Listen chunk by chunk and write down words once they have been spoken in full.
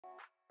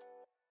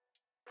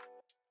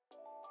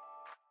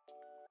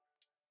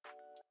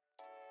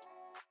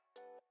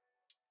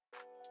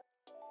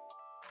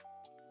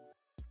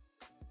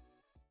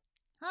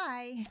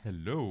Hi,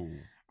 Hello,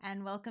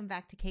 and welcome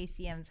back to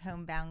KCM's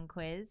Homebound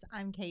Quiz.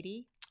 I'm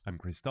Katie, I'm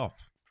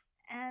Christophe.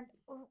 and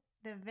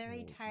the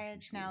very Oh,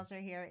 tired she's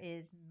schnauzer here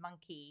is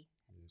Monkey,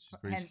 she's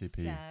very hence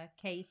sleepy.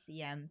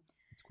 KCM.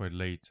 It's quite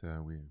late.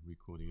 We're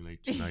recording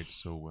late tonight,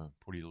 so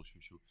poor little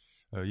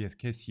shushu. Yes,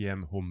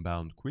 KCM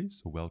Homebound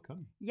Quiz, so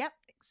welcome. Yep,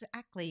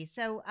 exactly.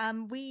 So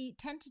we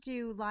tend to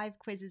do live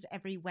quizzes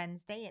every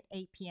Wednesday at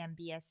 8 p.m.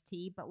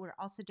 BST, but we're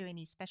also doing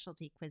these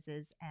specialty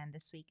quizzes, and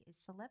this week is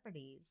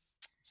celebrities.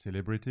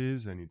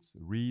 Celebrities, and it's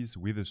Reese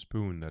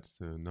Witherspoon.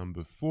 That's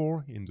number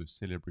 4 in the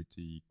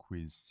celebrity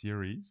quiz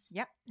series.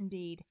 Yep,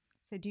 indeed.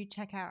 So do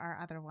check out our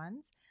other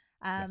ones.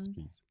 Yes,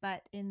 please.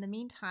 But in the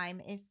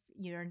meantime, if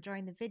you're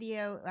enjoying the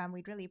video,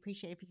 we'd really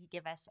appreciate if you could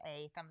give us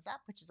a thumbs up,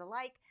 which is a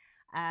like,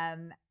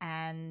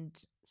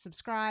 and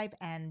subscribe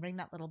and ring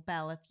that little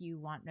bell if you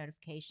want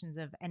notifications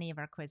of any of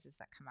our quizzes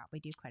that come out. We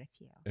do quite a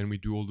few. And we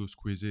do all those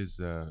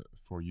quizzes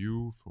for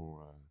you,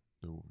 for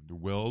the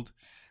world.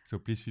 So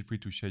please feel free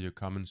to share your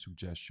comments,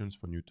 suggestions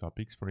for new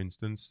topics, for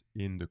instance,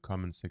 in the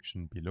comment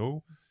section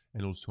below,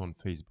 and also on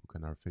Facebook.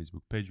 On our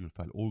Facebook page, you'll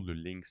find all the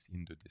links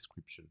in the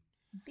description.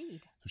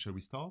 Indeed. So shall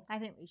we start? I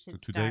think we should So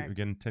today, start.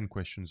 again, 10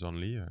 questions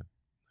only,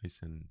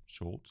 nice and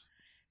short.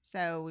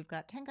 So we've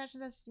got 10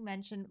 questions, as you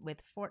mentioned,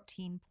 with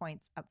 14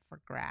 points up for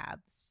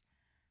grabs.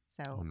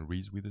 So On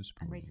Reese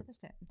Witherspoon. on Reese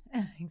Witherspoon.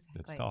 Exactly.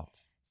 Let's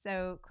start.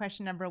 So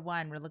question number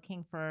 1, we're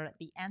looking for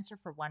the answer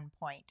for 1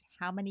 point.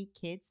 How many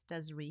kids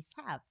does Reese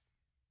have?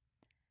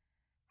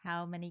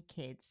 How many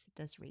kids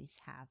does Reese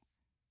have?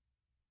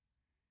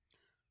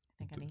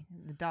 I think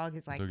the dog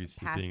is like dog is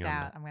passed sleeping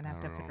out. on I'm going to have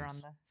to our put her on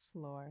arms. the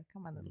floor.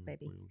 Come on, little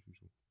baby.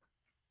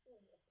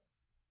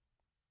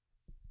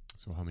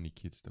 So how many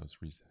kids does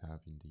Reese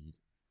have indeed?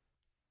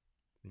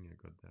 I think I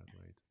got that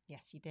right.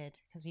 Yes, you did,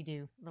 because we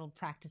do little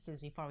practices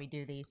before we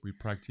do these. We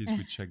practice,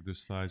 we check the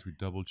slides, we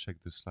double check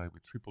the slide, we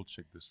triple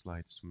check the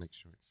slides to make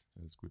sure it's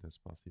as good as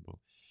possible.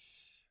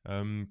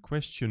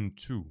 Question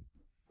 2.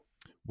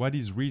 What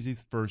is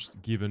Reese's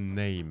first given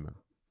name?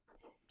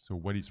 So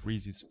what is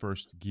Reese's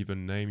first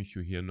given name? If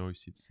you hear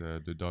noise, it's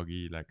the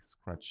doggy like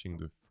scratching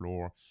the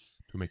floor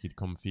to make it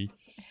comfy.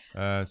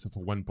 So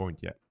for 1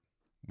 point, yeah.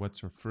 What's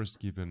her first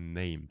given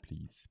name,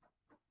 please?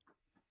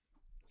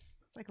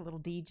 It's like a little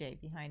DJ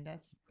behind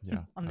us.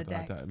 Yeah, on the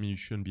decks. I mean, you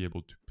shouldn't be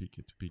able to pick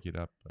it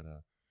up, but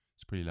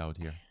it's pretty loud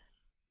here.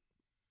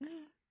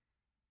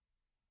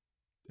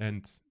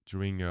 And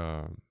during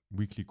a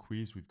weekly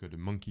quiz, we've got a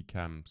monkey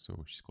cam,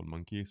 so she's called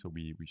Monkey. So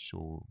we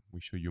show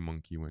you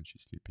Monkey when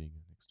she's sleeping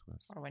next to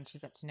us, Or when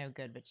she's up to no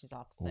good, but she's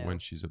off. or when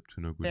she's up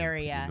to no good,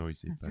 very and pretty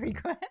noisy.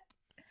 frequent.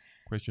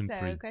 Question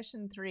 3.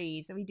 Question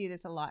 3. So we do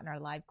this a lot in our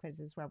live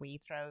quizzes where we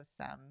throw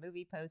some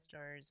movie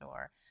posters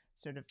or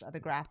sort of other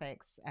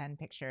graphics and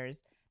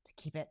pictures to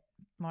keep it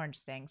more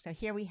interesting. So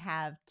here we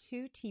have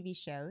 2 TV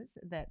shows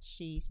that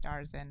she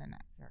stars in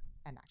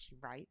and actually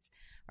writes,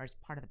 or is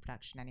part of the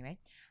production anyway.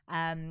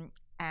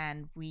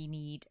 And we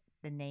need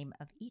the name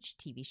of each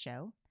TV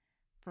show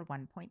for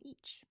 1 point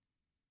each.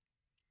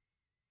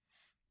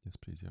 Yes,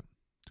 please. Yeah,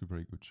 2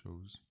 very good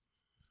shows.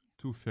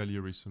 2 fairly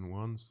recent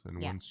ones and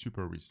 1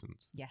 super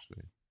recent. Yes.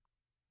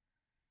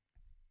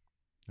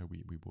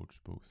 We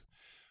watched both.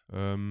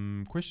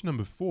 Question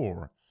number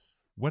 4.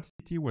 What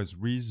city was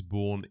Reese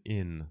born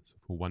in? So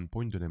for 1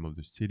 point, the name of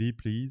the city,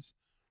 please.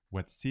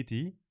 What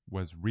city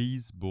was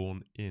Reese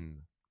born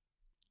in?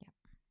 Yep.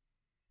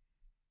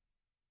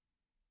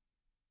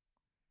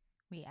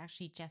 We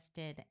actually just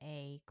did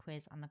a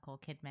quiz on Nicole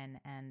Kidman,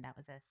 and that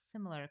was a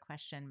similar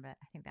question, but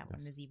I think that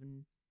one is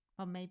even,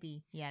 well,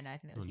 maybe, yeah, no, I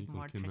think that was even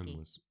more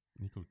tricky.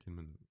 Nicole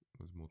Kidman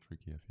was more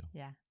tricky, I feel.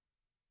 Yeah.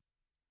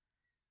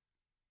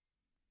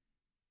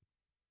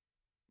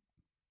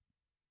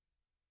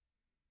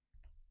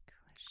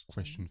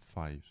 Question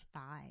 5.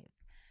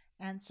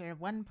 Answer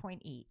 1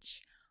 point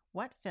each.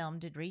 What film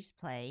did Reese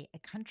play a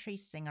country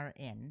singer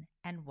in,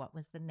 and what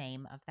was the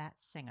name of that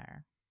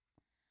singer?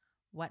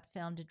 What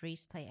film did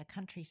Reese play a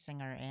country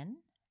singer in,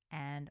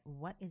 and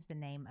what is the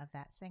name of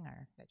that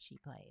singer that she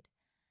played?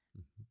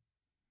 Mm-hmm.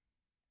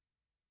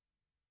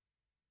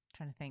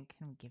 Trying to think,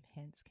 can we give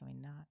hints? Can we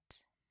not?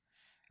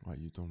 Well,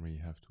 you don't really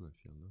have to, I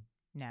feel, no?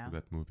 No. For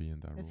that movie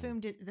and that role.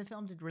 The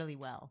film did really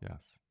well.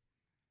 Yes.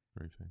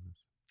 Very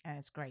famous. And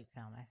it's a great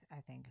film.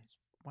 I think it's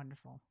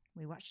wonderful.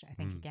 We watched it, I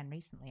think, again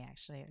recently,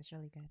 actually. It was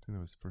really good. I think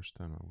that was the first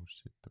time I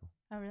watched it, though.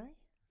 Oh, really?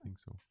 I think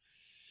so.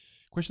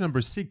 Question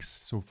number 6.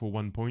 So for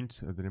 1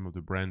 point, the name of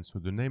the brand. So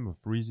the name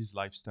of Reese's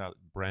lifestyle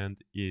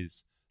brand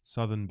is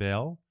Southern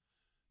Belle,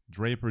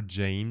 Draper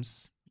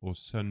James, or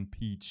Sun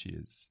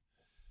Peaches.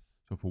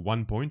 So for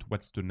 1 point,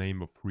 what's the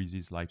name of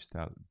Reese's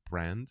lifestyle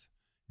brand?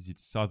 Is it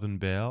Southern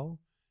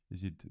Belle?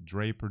 Is it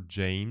Draper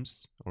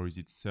James? Or is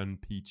it Sun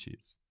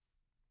Peaches?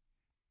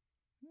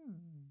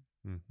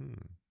 Mm-hmm.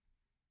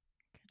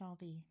 Could all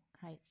be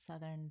quite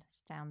southern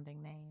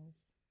sounding names.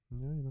 Yeah,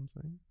 you know what I'm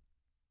saying?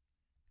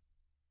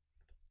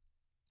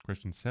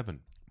 Question 7.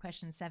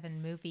 Question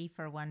 7, movie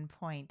for 1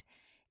 point.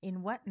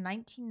 In what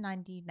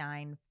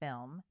 1999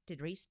 film did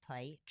Reese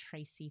play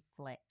Tracy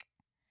Flick?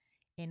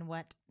 In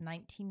what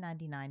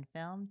 1999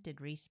 film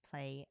did Reese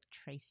play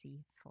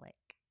Tracy Flick?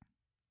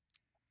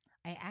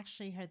 I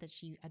actually heard that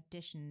she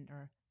auditioned,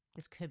 or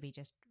this could be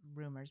just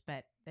rumors,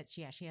 but that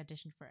she actually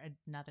auditioned for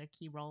another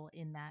key role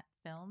in that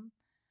film.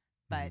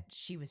 But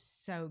she was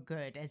so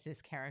good as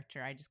this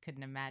character. I just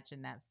couldn't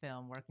imagine that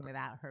film working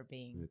without her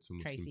being It's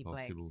almost Tracy Flick.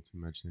 impossible to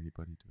imagine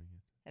anybody doing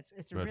it.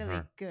 It's a But really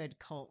her. good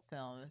cult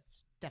film.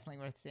 It's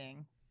definitely worth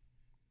seeing.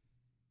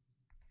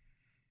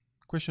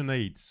 Question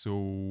 8.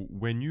 So,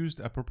 when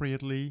used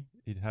appropriately,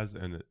 it has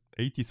an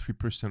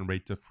 83%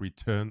 rate of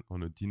return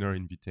on a dinner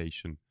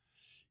invitation.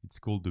 It's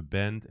called the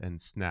bend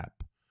and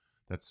snap.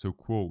 That's a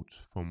quote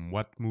from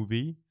what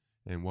movie,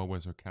 and what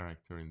was her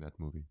character in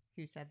that movie?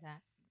 Who said that?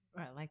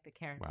 Or like the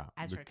character. Wow,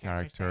 As the her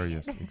character,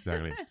 yes,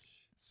 exactly.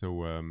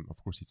 So,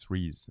 of course, it's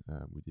Reese.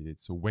 We did it.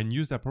 So, when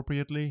used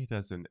appropriately, it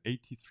has an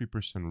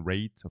 83%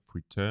 rate of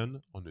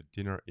return on a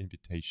dinner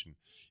invitation.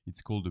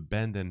 It's called the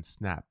bend and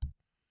snap.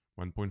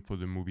 1 point for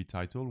the movie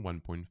title,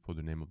 1 point for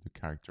the name of the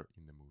character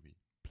in the movie,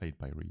 played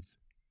by Reese.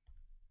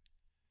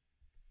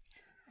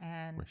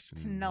 And Question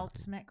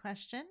penultimate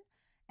question.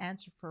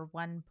 Answer for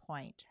 1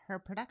 point. Her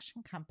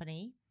production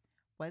company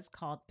was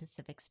called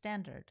Pacific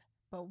Standard,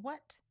 but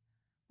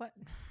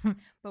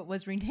but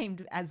was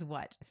renamed as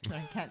what? So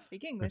I can't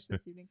speak English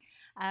this evening.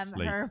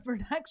 Her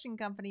production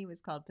company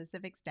was called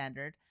Pacific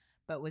Standard,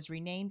 but was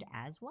renamed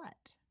as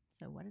what?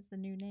 So what is the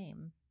new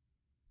name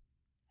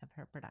of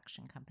her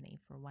production company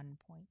for 1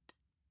 point?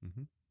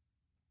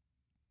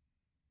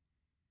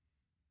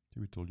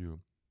 We told you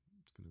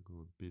it's going to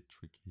go a bit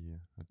tricky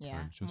at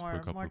times. Just more for a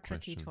couple more of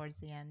tricky questions. towards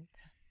the end.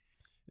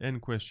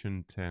 And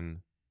question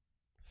 10.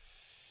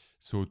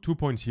 So 2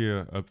 points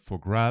here up for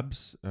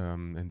grabs,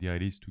 and the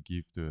idea is to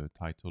give the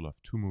title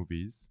of 2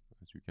 movies.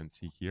 As you can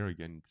see here,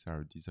 again, it's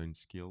our design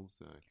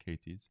skills,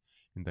 Katie's,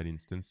 in that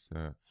instance,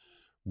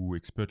 who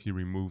expertly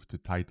removed the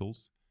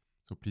titles.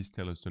 So please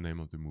tell us the name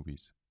of the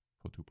movies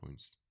for 2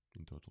 points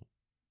in total.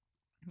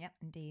 Yep,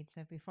 indeed.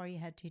 So before you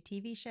had 2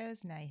 TV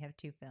shows, now you have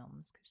 2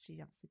 films, because she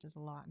obviously does a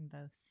lot in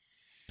both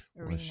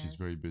arenas. Well, she's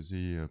very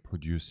busy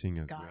producing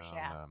as well,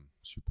 yeah.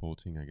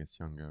 supporting, I guess,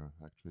 younger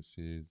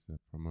actresses,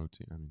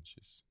 promoting. I mean,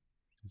 she's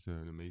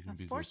an amazing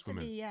businesswoman. Forced to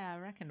be,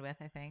 reckoned with,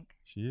 I think.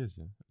 She is,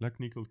 yeah. Like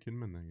Nicole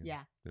Kidman, I guess.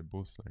 Yeah. They're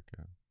both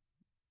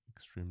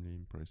extremely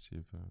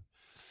impressive.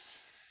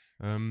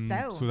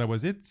 So that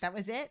was it. That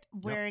was it.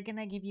 We're going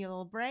to give you a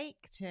little break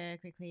to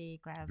quickly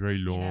grab very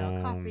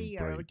long coffee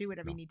break. or do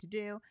whatever you need to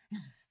do.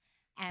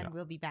 And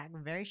we'll be back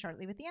very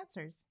shortly with the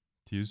answers.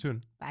 See you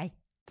soon. Bye.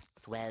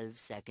 12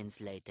 seconds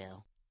later.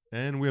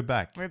 And we're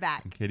back. We're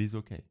back. And Katie's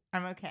okay.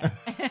 I'm okay.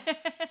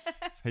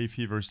 It's hay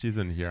fever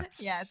season here.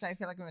 Yeah, so I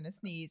feel like I'm going to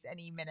sneeze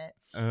any minute.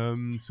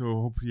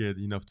 So hopefully you had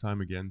enough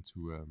time again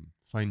to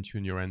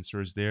fine-tune your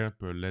answers there.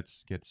 But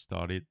let's get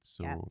started.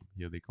 So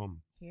here they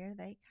come. Here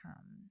they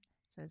come.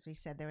 So as we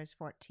said, there was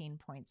 14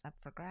 points up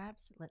for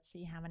grabs. Let's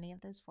see how many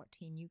of those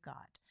 14 you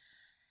got.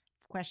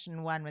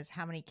 Question 1 was,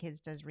 how many kids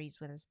does Reese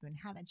Witherspoon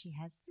have? And she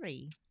has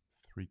 3.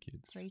 3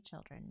 kids. 3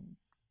 children.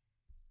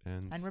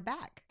 And we're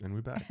back. And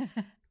we're back.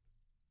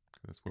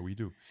 That's what we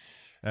do.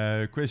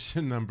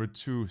 Question number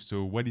 2.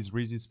 So what is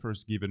Reese's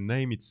first given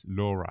name? It's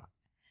Laura.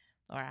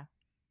 Laura.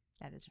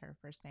 That is her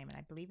first name. And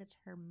I believe it's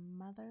her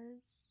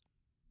mother's.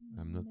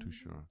 I'm not too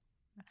sure.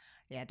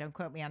 Yeah, don't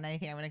quote me on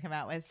anything I'm going to come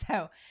out with.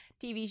 So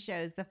TV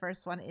shows. The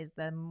first one is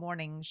The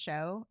Morning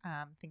Show.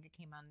 I think it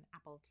came on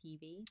Apple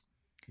TV.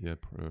 Yeah,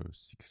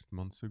 6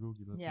 months ago,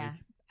 give or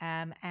take.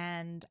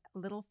 And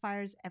Little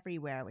Fires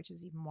Everywhere, which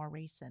is even more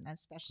recent,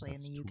 especially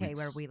in the UK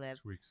where we live.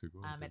 2 weeks ago.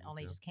 It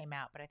only just came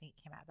out, but I think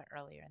it came out a bit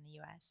earlier in the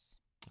US.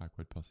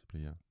 Quite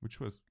possibly, yeah. Which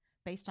was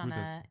based on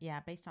a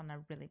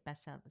really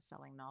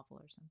best-selling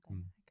novel or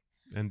something.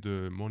 And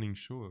the Morning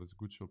Show was a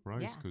good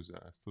surprise because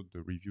I thought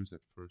the reviews at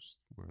first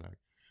were like,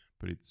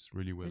 but it's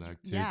really well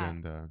acted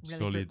and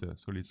really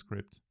solid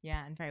script.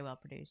 Yeah, and very well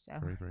produced. So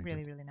very, very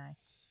really, good. really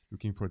nice.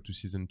 Looking forward to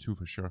season 2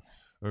 for sure.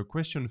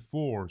 Question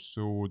 4.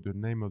 So the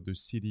name of the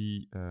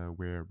city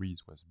where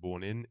Reese was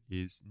born in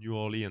is New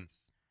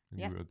Orleans. And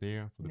you were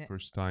there for the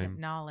first time.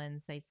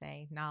 Nolans, they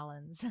say.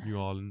 Nolans. New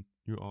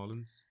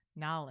Orleans.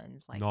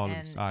 Nolans, like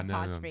Nolans.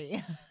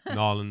 apostrophe.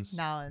 Nolans.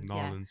 Nolans. Yeah.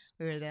 Nolans.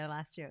 We were there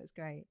last year. It was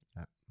great.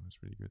 Yeah, it was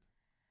really good.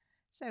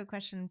 So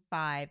question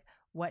 5.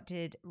 What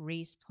did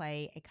Reese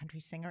play a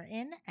country singer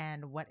in?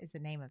 And what is the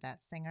name of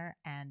that singer?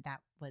 And that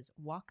was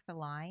Walk the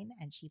Line.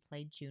 And she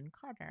played June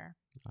Carter.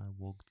 I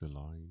Walk the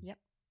Line. Yep.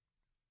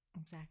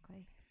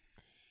 Exactly.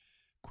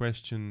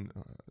 Question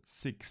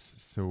 6.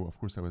 So, of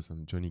course, that was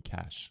on Johnny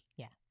Cash.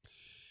 Yeah.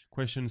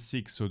 Question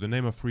 6. So, the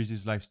name of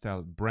Reese's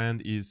lifestyle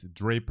brand is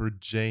Draper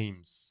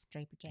James.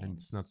 Draper James. And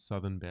it's not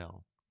Southern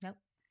Belle. Nope.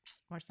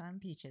 Or Sun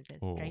Peaches.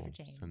 It's Draper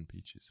James. Sun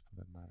Peaches, for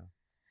that matter.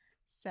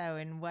 So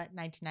in what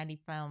 1990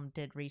 film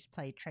did Reese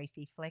play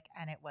Tracy Flick?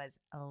 And it was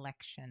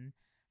Election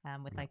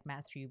with like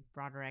Matthew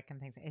Broderick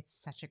and things. It's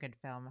such a good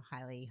film.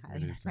 Highly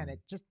recommend it.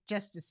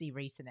 Just to see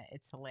Reese in it.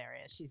 It's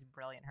hilarious. She's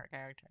brilliant, her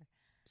character.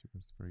 So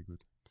that's very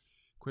good.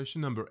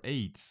 Question number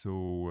 8.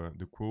 So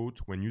the quote,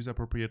 when used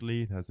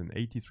appropriately, it has an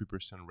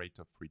 83% rate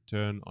of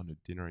return on a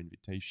dinner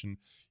invitation.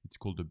 It's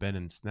called the Bend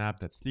and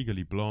Snap. That's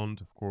Legally Blonde,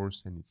 of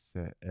course, and it's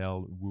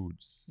Elle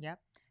Woods. Yep.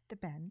 The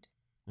Bend.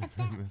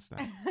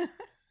 Snap.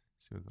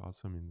 She was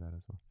awesome in that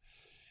as well.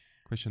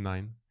 Question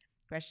 9.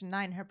 Question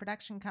 9. Her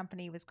production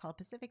company was called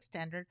Pacific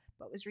Standard,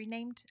 but was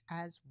renamed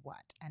as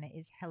what? And it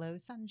is Hello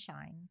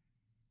Sunshine.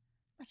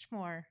 Much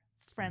more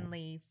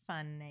friendly,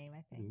 fun name,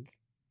 I think.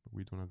 But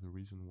we don't have the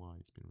reason why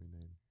it's been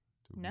renamed.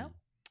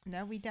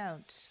 No, we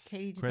don't.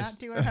 Katie did not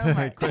do her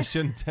homework.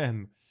 Question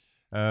 10.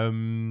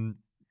 2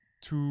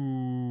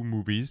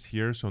 movies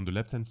here. So on the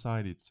left-hand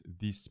side, it's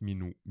This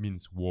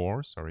Means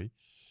War,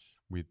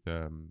 with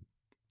the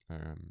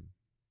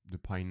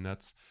Pine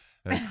Nuts,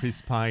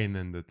 Chris Pine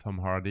and Tom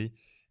Hardy,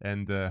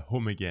 and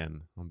Home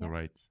Again on the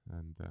right.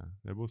 And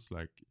they're both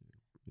like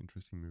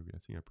interesting movie. I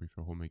think I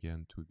prefer Home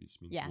Again to This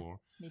Means War.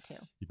 Me too.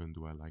 Even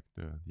though I like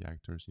the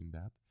actors in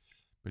that.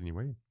 But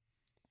anyway,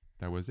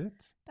 that was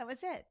it. That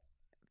was it.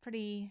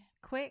 Pretty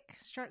quick,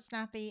 short,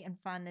 snappy, and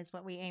fun is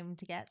what we aim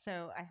to get.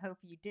 So I hope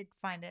you did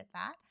find it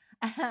that.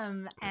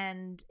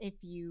 And if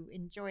you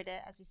enjoyed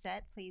it, as you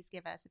said, please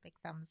give us a big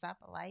thumbs up,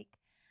 a like,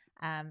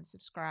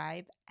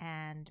 subscribe,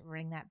 and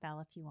ring that bell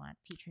if you want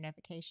future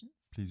notifications.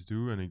 Please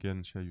do. And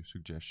again, share your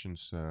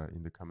suggestions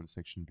in the comment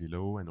section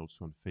below and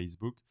also on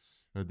Facebook.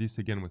 This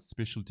again was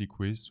specialty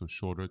quiz, so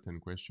shorter 10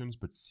 questions,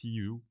 but see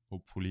you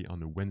hopefully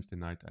on a Wednesday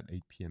night at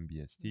 8 p.m.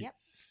 BST. Yep.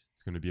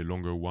 It's going to be a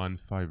longer one,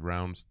 5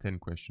 rounds, 10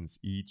 questions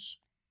each.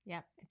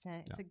 Yep, it's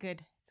a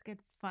good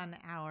fun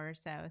hour or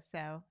so.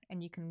 So,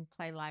 and you can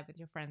play live with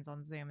your friends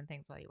on Zoom and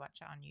things while you watch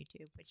it on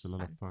YouTube, which it's a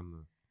lot of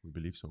fun. We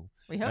believe so.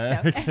 We hope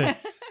so. Okay.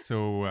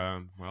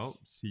 So, well,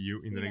 see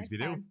you in the next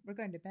video. Time. We're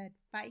going to bed.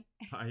 Bye.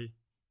 Bye.